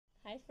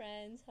Hi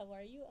friends, how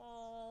are you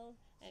all?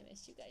 I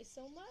missed you guys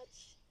so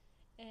much.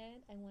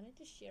 And I wanted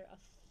to share a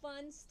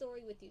fun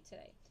story with you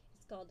today.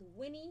 It's called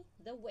Winnie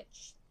the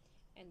Witch.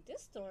 And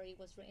this story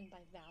was written by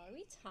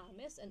Valerie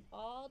Thomas, and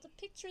all the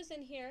pictures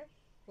in here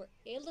were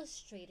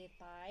illustrated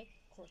by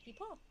Korky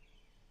Paul.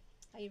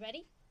 Are you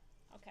ready?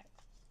 Okay.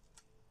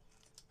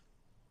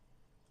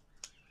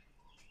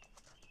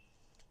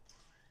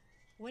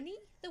 Winnie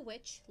the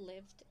Witch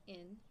lived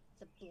in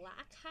the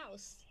black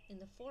house in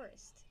the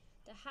forest.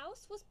 The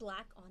house was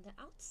black on the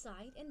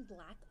outside and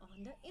black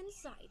on the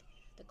inside.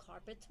 The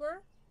carpets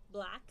were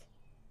black.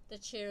 The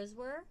chairs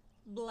were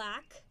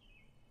black.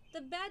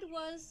 The bed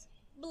was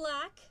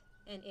black,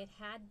 and it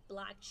had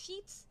black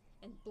sheets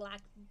and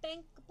black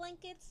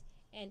blankets,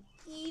 and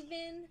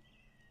even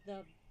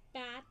the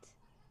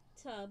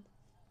bathtub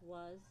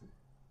was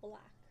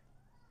black.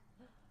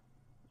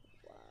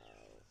 Wow.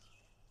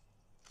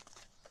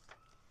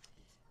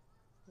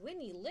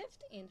 Winnie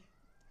lived in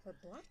her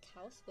black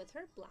house with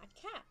her black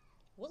cat,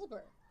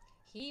 Wilbur.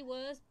 He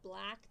was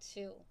black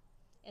too.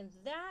 And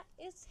that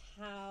is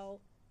how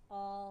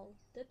all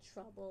the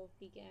trouble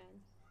began.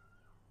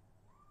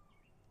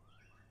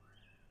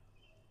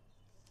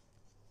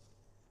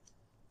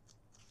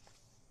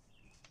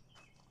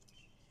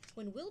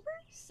 When Wilbur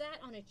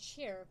sat on a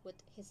chair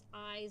with his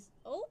eyes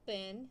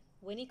open,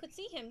 Winnie could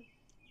see him.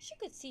 She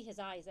could see his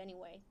eyes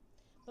anyway.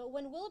 But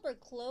when Wilbur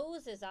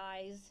closed his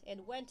eyes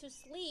and went to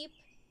sleep,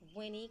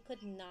 Winnie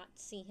could not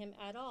see him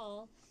at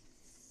all.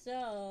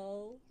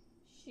 So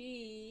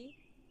she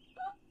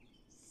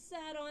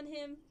sat on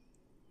him.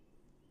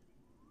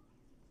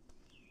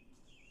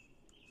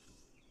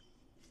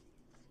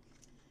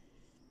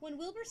 When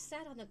Wilbur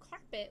sat on the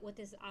carpet with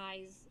his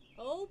eyes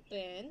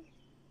open,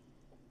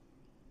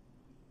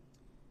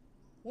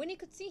 Winnie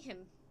could see him.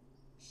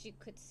 She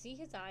could see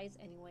his eyes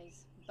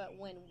anyways. But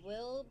when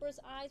Wilbur's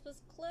eyes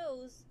was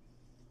closed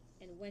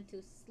and went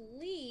to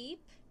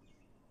sleep,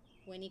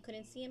 Winnie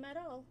couldn't see him at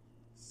all.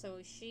 So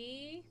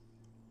she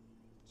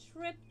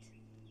tripped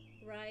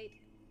right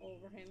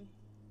over him.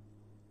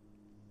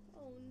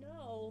 Oh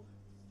no.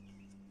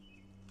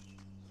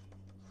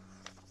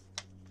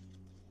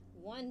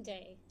 One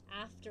day,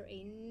 after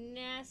a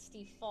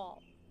nasty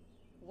fall,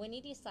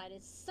 Winnie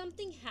decided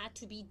something had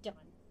to be done.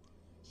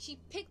 She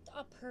picked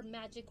up her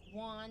magic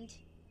wand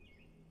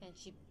and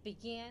she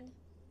began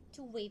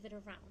to wave it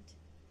around.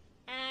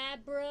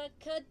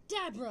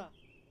 Abracadabra!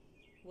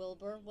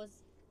 Wilbur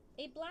was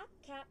a black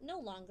cat no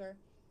longer.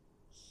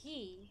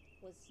 He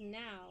was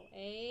now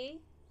a...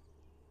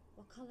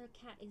 What color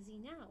cat is he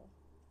now?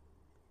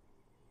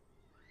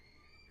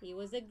 He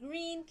was a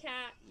green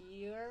cat.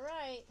 You're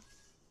right.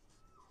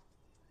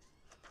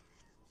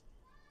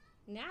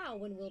 Now,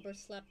 when Wilbur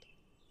slept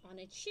on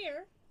a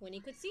chair, Winnie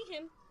could see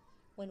him.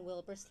 When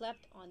Wilbur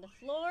slept on the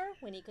floor,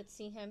 Winnie could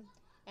see him.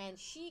 And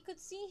she could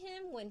see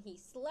him when he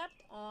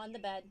slept on the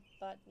bed.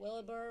 But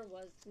Wilbur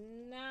was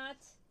not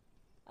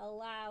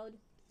allowed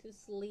to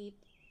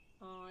sleep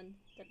on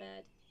the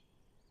bed.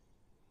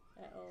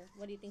 Uh-oh,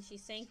 what do you think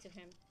she's saying to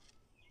him?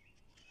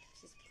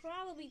 She's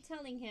probably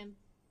telling him,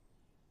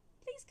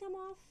 please come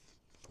off.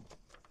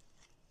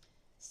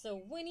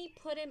 So Winnie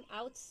put him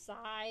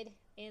outside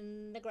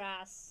in the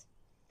grass.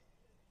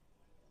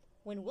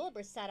 When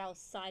Wilbur sat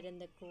outside in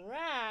the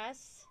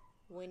grass,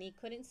 Winnie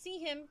couldn't see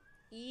him,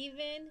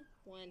 even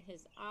when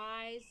his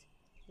eyes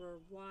were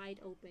wide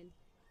open.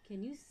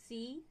 Can you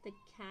see the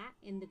cat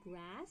in the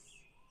grass?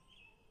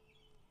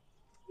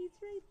 He's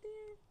right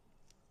there.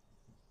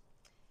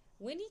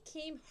 Winnie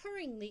came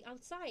hurriedly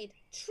outside,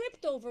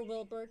 tripped over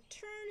Wilbur,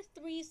 turned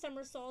 3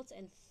 somersaults,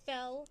 and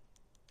fell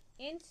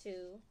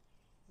into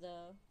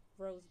the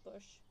rose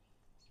bush.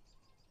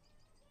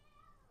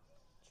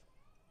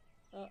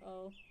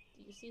 Uh-oh.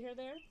 Do you see her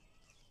there?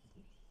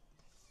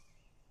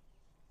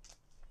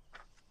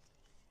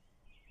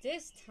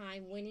 This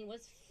time, Winnie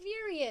was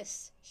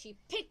furious. She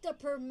picked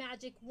up her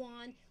magic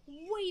wand,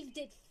 waved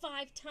it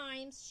 5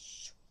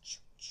 times,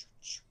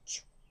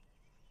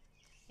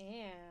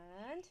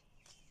 and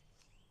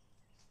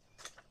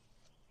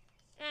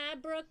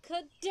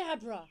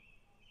abracadabra!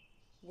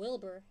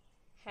 Wilbur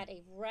had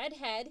a red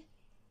head,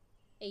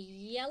 a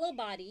yellow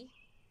body,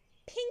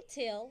 pink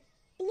tail,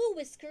 blue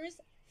whiskers,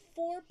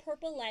 4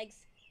 purple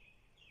legs,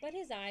 but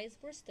his eyes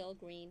were still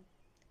green.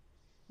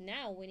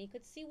 Now Winnie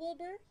could see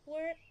Wilbur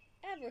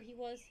wherever he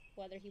was,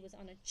 whether he was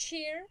on a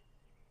chair,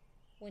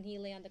 when he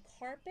lay on the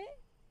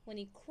carpet, when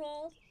he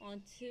crawled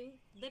onto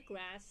the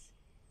grass.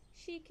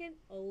 She can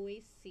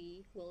always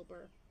see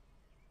Wilbur.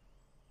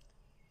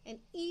 And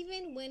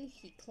even when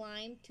he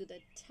climbed to the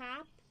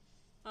top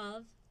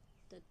of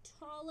the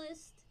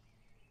tallest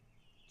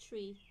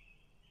tree.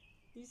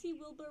 Do you see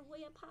Wilbur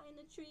way up high in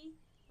the tree?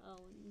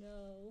 Oh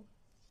no.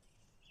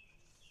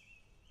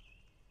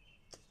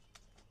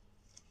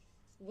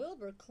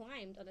 Wilbur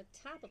climbed on the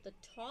top of the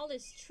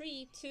tallest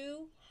tree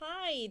to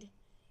hide.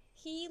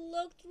 He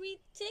looked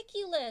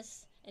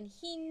ridiculous, and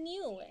he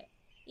knew it.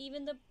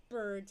 Even the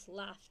birds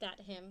laughed at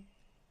him.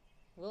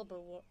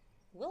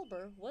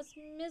 Wilbur was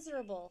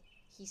miserable.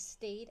 He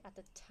stayed at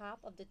the top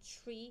of the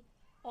tree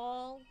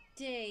all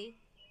day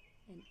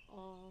and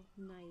all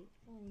night.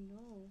 Oh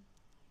no.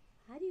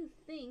 How do you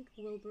think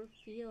Wilbur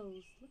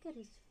feels? Look at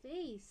his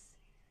face.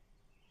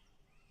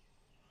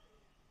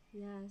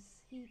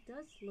 Yes, he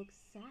does look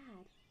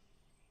sad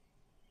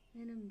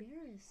and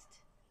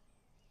embarrassed.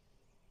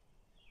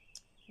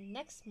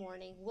 Next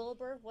morning,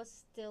 Wilbur was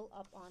still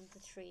up on the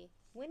tree.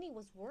 Winnie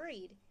was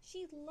worried.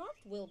 She loved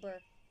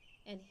Wilbur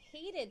and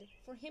hated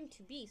for him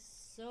to be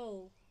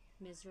so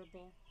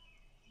miserable.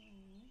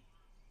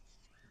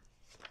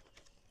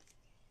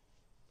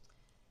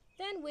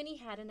 Then Winnie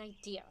had an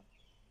idea.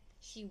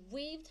 She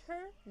waved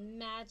her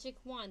magic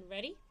wand.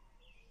 Ready?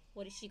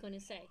 What is she going to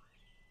say?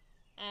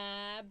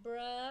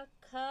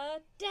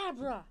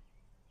 Abracadabra!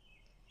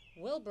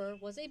 Wilbur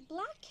was a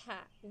black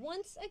cat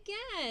once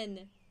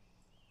again.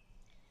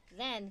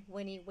 Then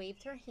Winnie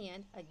waved her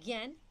hand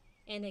again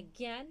and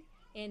again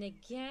and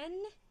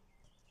again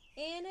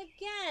and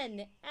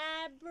again.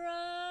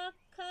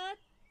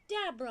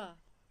 Abracadabra!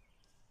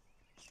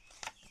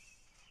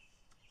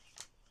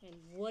 And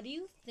what do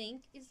you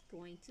think is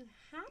going to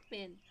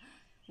happen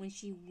when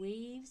she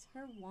waves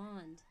her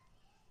wand?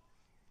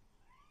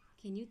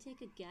 Can you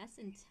take a guess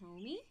and tell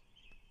me?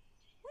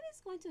 What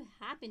is going to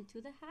happen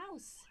to the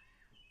house?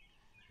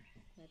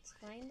 Let's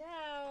find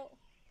out.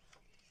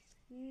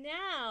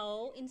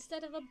 Now,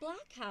 instead of a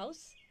black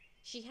house,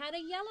 she had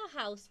a yellow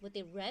house with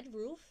a red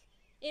roof,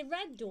 a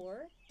red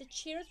door. The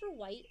chairs were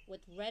white with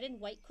red and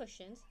white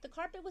cushions. The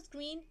carpet was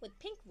green with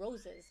pink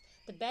roses.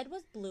 The bed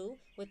was blue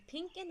with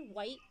pink and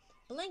white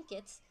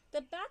blankets.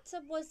 The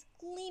bathtub was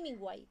gleaming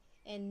white.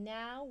 And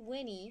now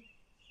Winnie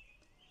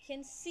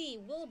can see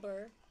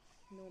Wilbur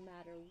no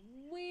matter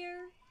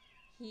where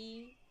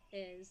he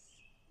is.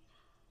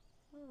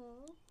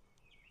 Oh,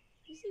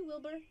 you see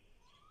Wilbur?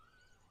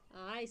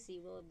 I see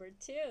Wilbur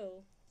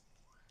too.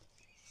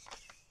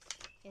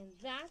 And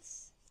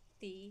that's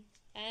the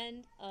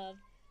end of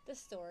the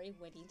story,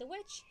 Winnie the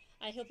Witch.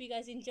 I hope you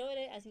guys enjoyed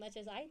it as much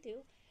as I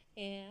do.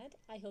 And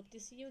I hope to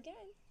see you again.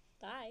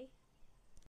 Bye.